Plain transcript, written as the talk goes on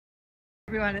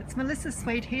Everyone, it's Melissa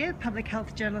Sweet here, public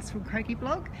health journalist from Croaky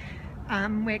Blog.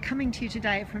 We're coming to you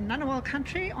today from Ngunnawal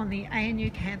country on the ANU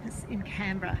campus in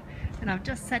Canberra, and I've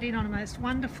just sat in on a most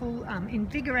wonderful,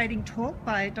 invigorating talk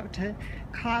by Dr.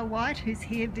 Kyle Whyte, who's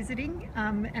here visiting,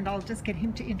 and I'll just get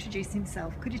him to introduce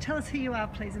himself. Could you tell us who you are,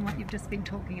 please, and what you've just been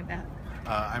talking about?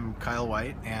 I'm Kyle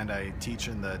Whyte, and I teach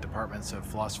in the Departments of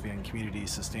Philosophy and Community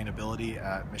Sustainability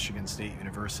at Michigan State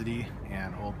University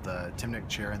and hold the Timnick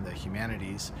Chair in the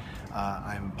Humanities.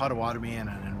 I'm Potawatomi and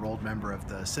an enrolled member of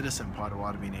the Citizen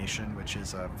Potawatomi Nation, which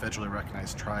is a federally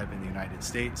recognized tribe in the United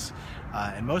States.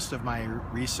 And most of my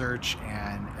research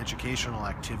and educational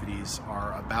activities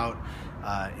are about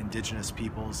indigenous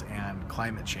peoples and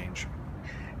climate change.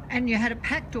 And you had a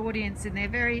packed audience and they're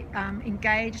very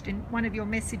engaged, and one of your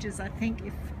messages, I think,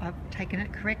 if I've taken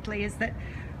it correctly, is that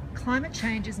climate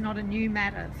change is not a new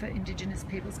matter for Indigenous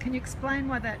peoples. Can you explain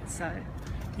why that's so?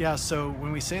 Yeah, so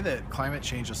when we say that climate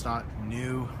change is not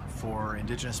new for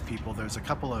Indigenous people, there's a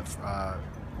couple of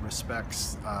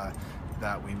respects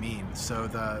that we mean. So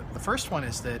the first one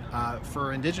is that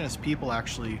for Indigenous people,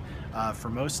 actually, for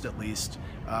most at least,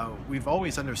 we've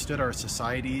always understood our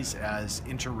societies as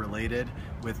interrelated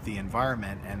with the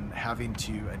environment and having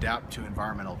to adapt to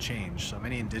environmental change. So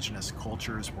many Indigenous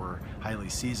cultures were highly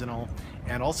seasonal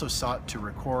and also sought to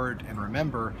record and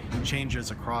remember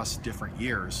changes across different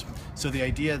years. So the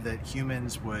idea that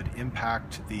humans would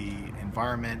impact the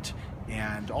environment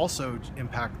and also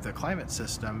impact the climate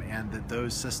system, and that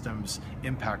those systems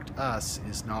impact us,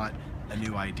 is not a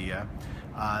new idea.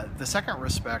 The second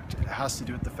respect has to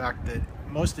do with the fact that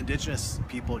most Indigenous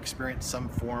people experience some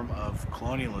form of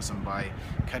colonialism by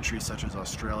countries such as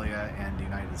Australia and the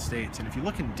United States. And if you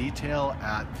look in detail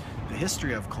at the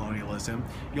history of colonialism,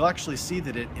 you'll actually see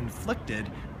that it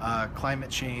inflicted climate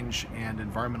change and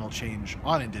environmental change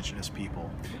on Indigenous people.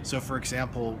 So for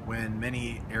example, when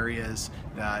many areas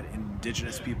that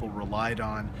Indigenous people relied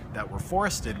on that were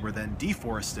forested were then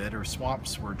deforested, or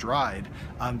swamps were dried,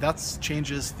 that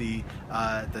changes the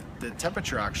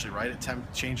temperature, actually, right?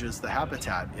 It changes the habitat.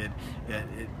 It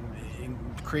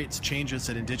creates changes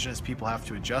that Indigenous people have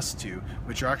to adjust to,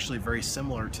 which are actually very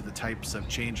similar to the types of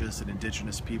changes that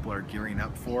Indigenous people are gearing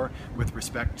up for with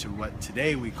respect to what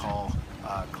today we call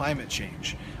climate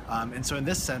change. And so in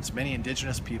this sense, many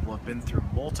Indigenous people have been through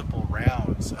multiple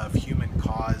rounds of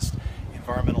human-caused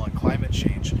environmental and climate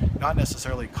change, not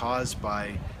necessarily caused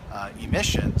by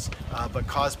emissions, but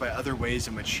caused by other ways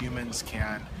in which humans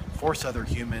can force other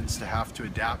humans to have to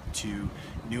adapt to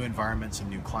new environments and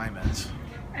new climates.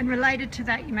 And related to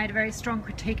that, you made a very strong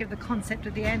critique of the concept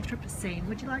of the Anthropocene.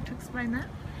 Would you like to explain that?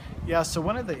 Yeah, so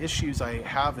one of the issues I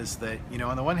have is that,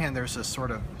 on the one hand, there's a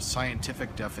sort of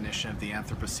scientific definition of the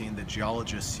Anthropocene that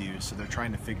geologists use, so they're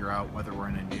trying to figure out whether we're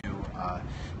in a new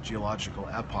geological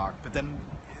epoch. But then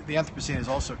the Anthropocene has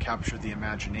also captured the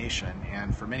imagination,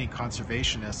 and for many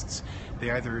conservationists, they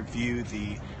either view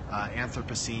the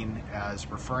Anthropocene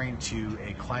as referring to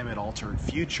a climate-altered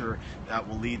future that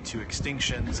will lead to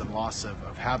extinctions and loss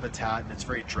of habitat, and it's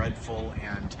very dreadful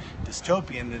and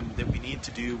dystopian, and that we need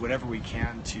to do whatever we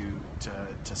can to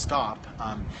stop.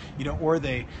 Or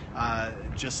they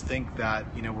just think that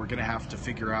we're going to have to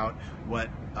figure out what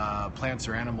plants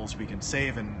or animals we can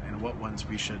save and what ones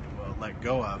we should let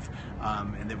go of,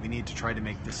 and that we need to try to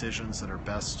make decisions that are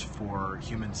best for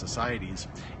human societies.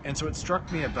 And so it struck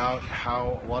me about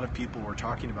how a lot of people were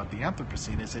talking about the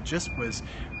Anthropocene is it just was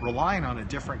relying on a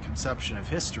different conception of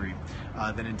history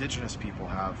than Indigenous people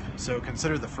have. So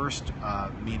consider the first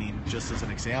meaning just as an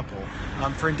example.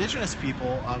 For Indigenous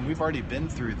people, we've already been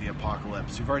through the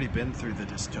apocalypse, we've already been through the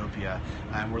dystopia,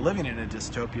 and we're living in a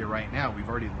dystopia right now. We've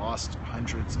already lost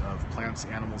hundreds of plants,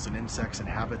 animals, and insects and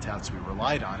habitats we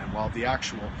relied on, and while the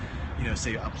actual,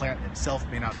 say a plant itself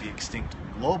may not be extinct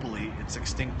globally, it's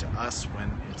extinct to us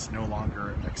when it's no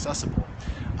longer accessible.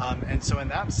 And so in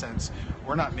that sense,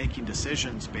 we're not making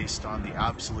decisions based on the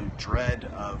absolute dread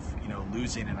of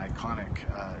losing an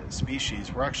iconic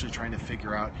species. We're actually trying to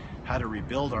figure out how to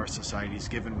rebuild our societies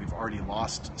given we've already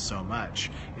lost so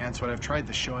much. And so what I've tried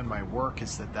to show in my work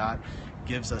is that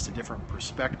gives us a different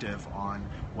perspective on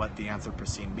what the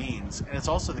Anthropocene means. And it's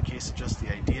also the case of just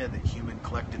the idea that human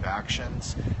collective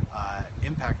actions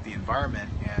impact the environment,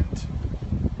 and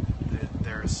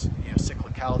there's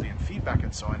cyclicality and feedback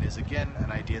and so on, is again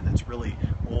an idea that's really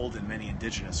old in many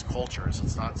Indigenous cultures.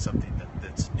 It's not something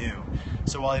that's new.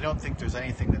 So while I don't think there's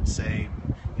anything that, say,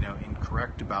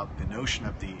 incorrect about the notion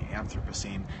of the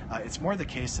Anthropocene. It's more the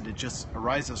case that it just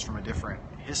arises from a different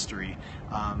history,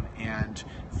 and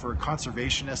for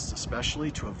conservationists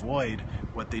especially to avoid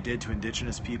what they did to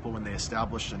indigenous people when they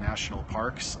established the national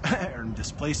parks and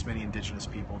displaced many indigenous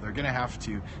people, they're going to have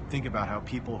to think about how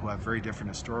people who have very different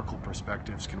historical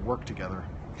perspectives can work together.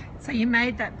 So you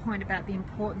made that point about the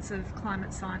importance of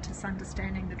climate scientists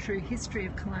understanding the true history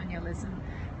of colonialism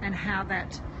and how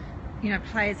that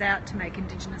plays out to make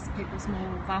indigenous peoples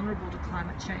more vulnerable to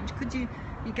climate change.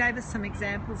 You gave us some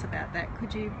examples about that.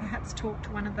 Could you perhaps talk to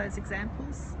one of those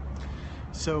examples?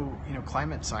 So,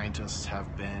 climate scientists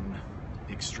have been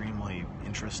extremely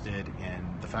interested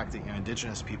in the fact that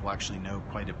indigenous people actually know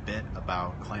quite a bit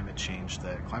about climate change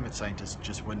that climate scientists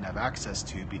just wouldn't have access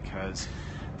to, because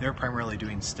they're primarily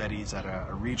doing studies at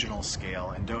a regional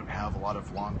scale and don't have a lot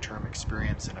of long-term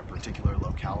experience in a particular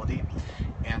locality.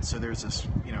 And so there's this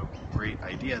great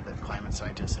idea that climate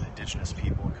scientists and indigenous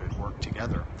people could work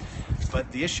together.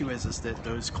 But the issue is that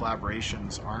those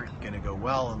collaborations aren't going to go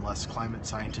well unless climate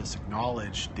scientists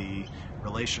acknowledge the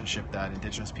relationship that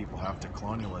indigenous people have to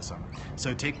colonialism.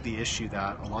 So take the issue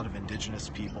that a lot of indigenous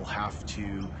people have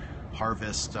to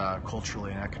harvest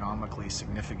culturally and economically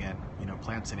significant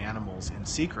plants and animals in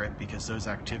secret because those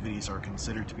activities are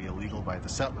considered to be illegal by the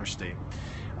settler state.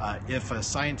 If a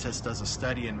scientist does a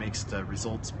study and makes the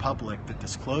results public that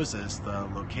discloses the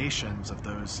locations of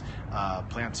those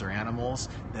plants or animals,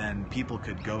 then people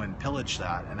could go and pillage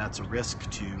that, and that's a risk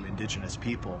to indigenous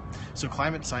people. So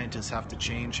climate scientists have to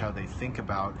change how they think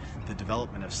about the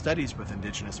development of studies with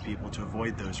indigenous people to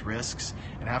avoid those risks,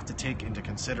 and have to take into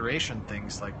consideration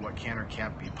things like what can or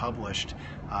can't be published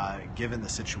given the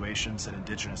situations that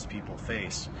indigenous people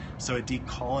face. So a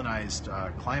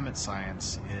decolonized climate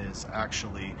science is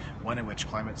actually one in which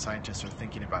climate scientists are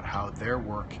thinking about how their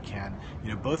work can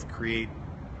both create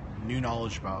new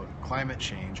knowledge about climate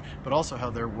change, but also how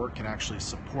their work can actually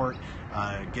support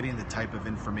getting the type of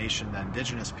information that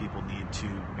indigenous people need to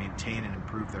maintain and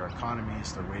improve their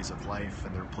economies, their ways of life,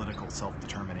 and their political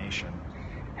self-determination.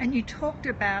 And you talked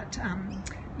about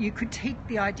you critique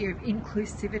the idea of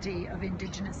inclusivity of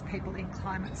indigenous people in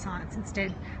climate science,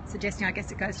 instead suggesting, I guess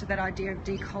it goes to that idea of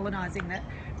decolonising, that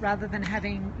rather than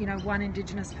having one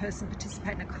indigenous person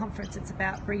participate in a conference, it's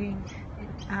about bringing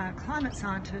climate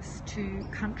scientists to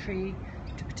country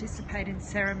to participate in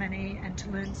ceremony and to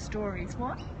learn stories.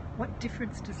 What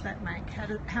difference does that make?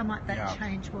 How might that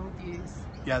change worldviews?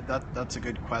 Yeah, that's a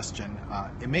good question.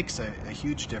 It makes a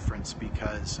huge difference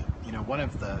because one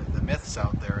of the myths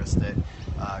out there is that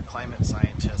climate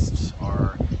scientists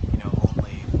are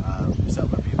only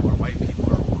settler people or white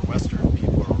people or Western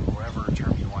people or whatever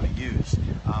term you want to use.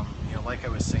 Like I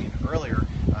was saying earlier,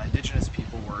 indigenous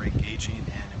people were engaging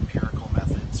in empirical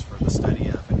methods for the study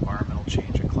of environmental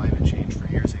change and climate change for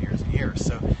years and years and years.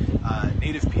 So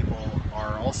Native people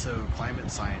are also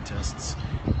climate scientists.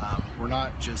 We're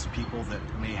not just people that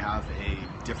may have a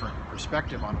different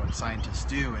perspective on what scientists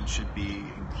do and should be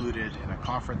included in a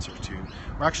conference or two.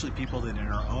 We're actually people that in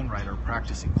our own right are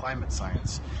practicing climate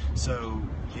science. So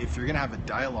if you're going to have a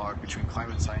dialogue between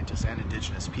climate scientists and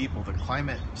indigenous people, the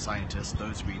climate scientists,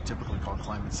 those we typically call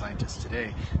climate scientists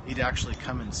today, need to actually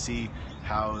come and see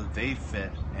how they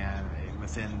fit and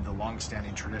within the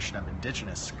long-standing tradition of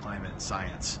indigenous climate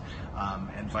science,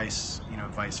 and vice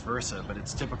versa. But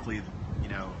it's typically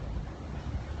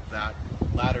that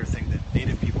latter thing that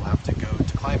Native people have to go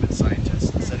to climate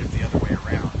scientists instead of the other way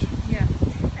around. Yeah,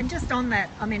 and just on that,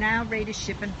 our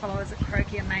readership and followers at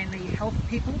Croaky are mainly health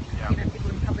people, people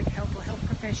in public health or health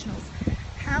professionals.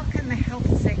 How can the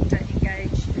health sector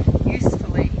engage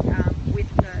usefully with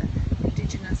the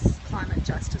indigenous climate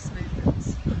justice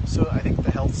movements? So I think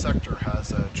the health sector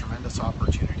has a tremendous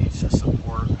opportunity to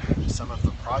support some of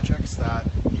the projects that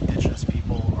indigenous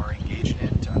people are engaging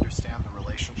in to understand the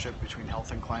relationship between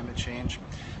health and climate change.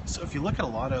 So if you look at a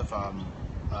lot of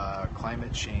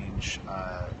climate change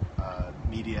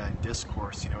media and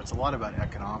discourse, it's a lot about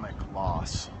economic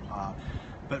loss.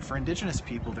 But for indigenous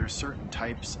people, there's certain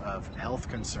types of health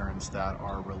concerns that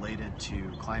are related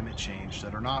to climate change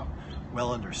that are not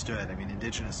well understood. I mean,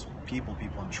 indigenous people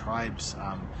in tribes,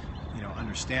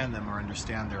 understand them or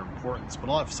understand their importance, but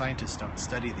a lot of scientists don't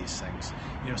study these things.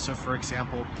 So for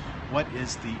example, what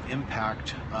is the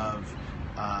impact of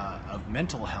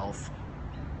mental health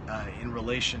in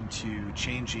relation to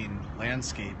changing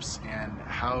landscapes, and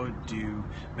how do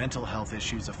mental health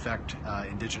issues affect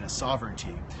indigenous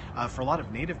sovereignty? For a lot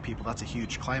of Native people, that's a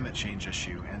huge climate change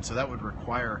issue, and so that would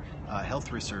require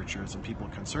health researchers and people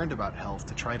concerned about health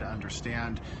to try to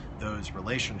understand those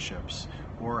relationships.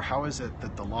 Or how is it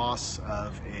that the loss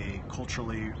of a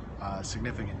culturally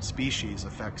significant species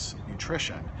affects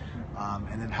nutrition.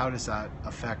 And then how does that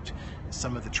affect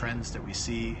some of the trends that we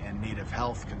see in native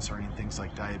health concerning things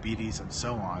like diabetes and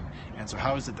so on? And so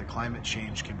how is it that climate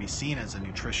change can be seen as a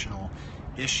nutritional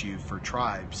issue for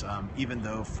tribes, even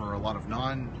though for a lot of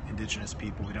non-indigenous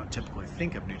people we don't typically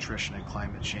think of nutrition and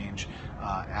climate change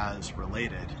as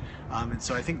related. And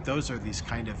so I think those are these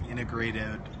kind of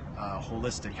integrated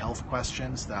holistic health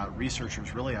questions that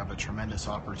researchers really have a tremendous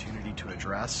opportunity to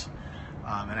address.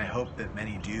 And I hope that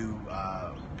many do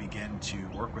begin to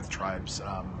work with tribes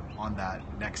on that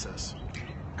nexus.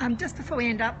 Just before we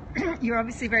end up, you're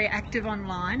obviously very active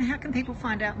online. How can people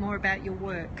find out more about your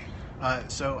work?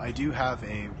 So I do have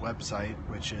a website,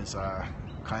 which is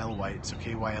Kyle Whyte, so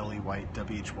K-Y-L-E Whyte,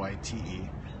 W-H-Y-T-E,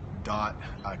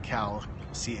 .cal,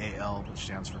 C-A-L, which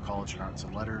stands for College of Arts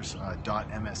and Letters,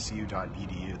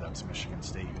 .msu.edu, that's Michigan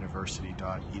State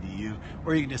University.edu,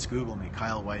 or you can just Google me,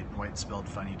 Kyle Whyte, Whyte spelled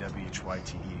funny,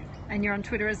 W-H-Y-T-E. And you're on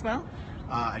Twitter as well?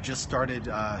 I just started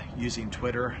using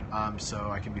Twitter, so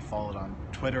I can be followed on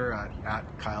Twitter at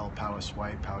Kyle Powys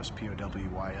Whyte, Powys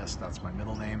P-O-W-Y-S, that's my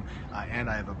middle name, and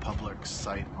I have a public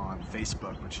site on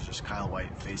Facebook, which is just Kyle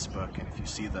Whyte Facebook, and if you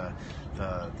see the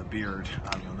beard,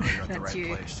 you'll know you're at the right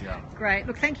place. Yeah. Great.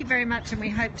 Look, thank you very much, and we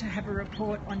hope to have a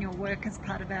report on your work as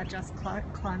part of our Just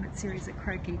Climate series at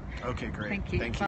Croaky. Okay, great. Thank you. Thank you.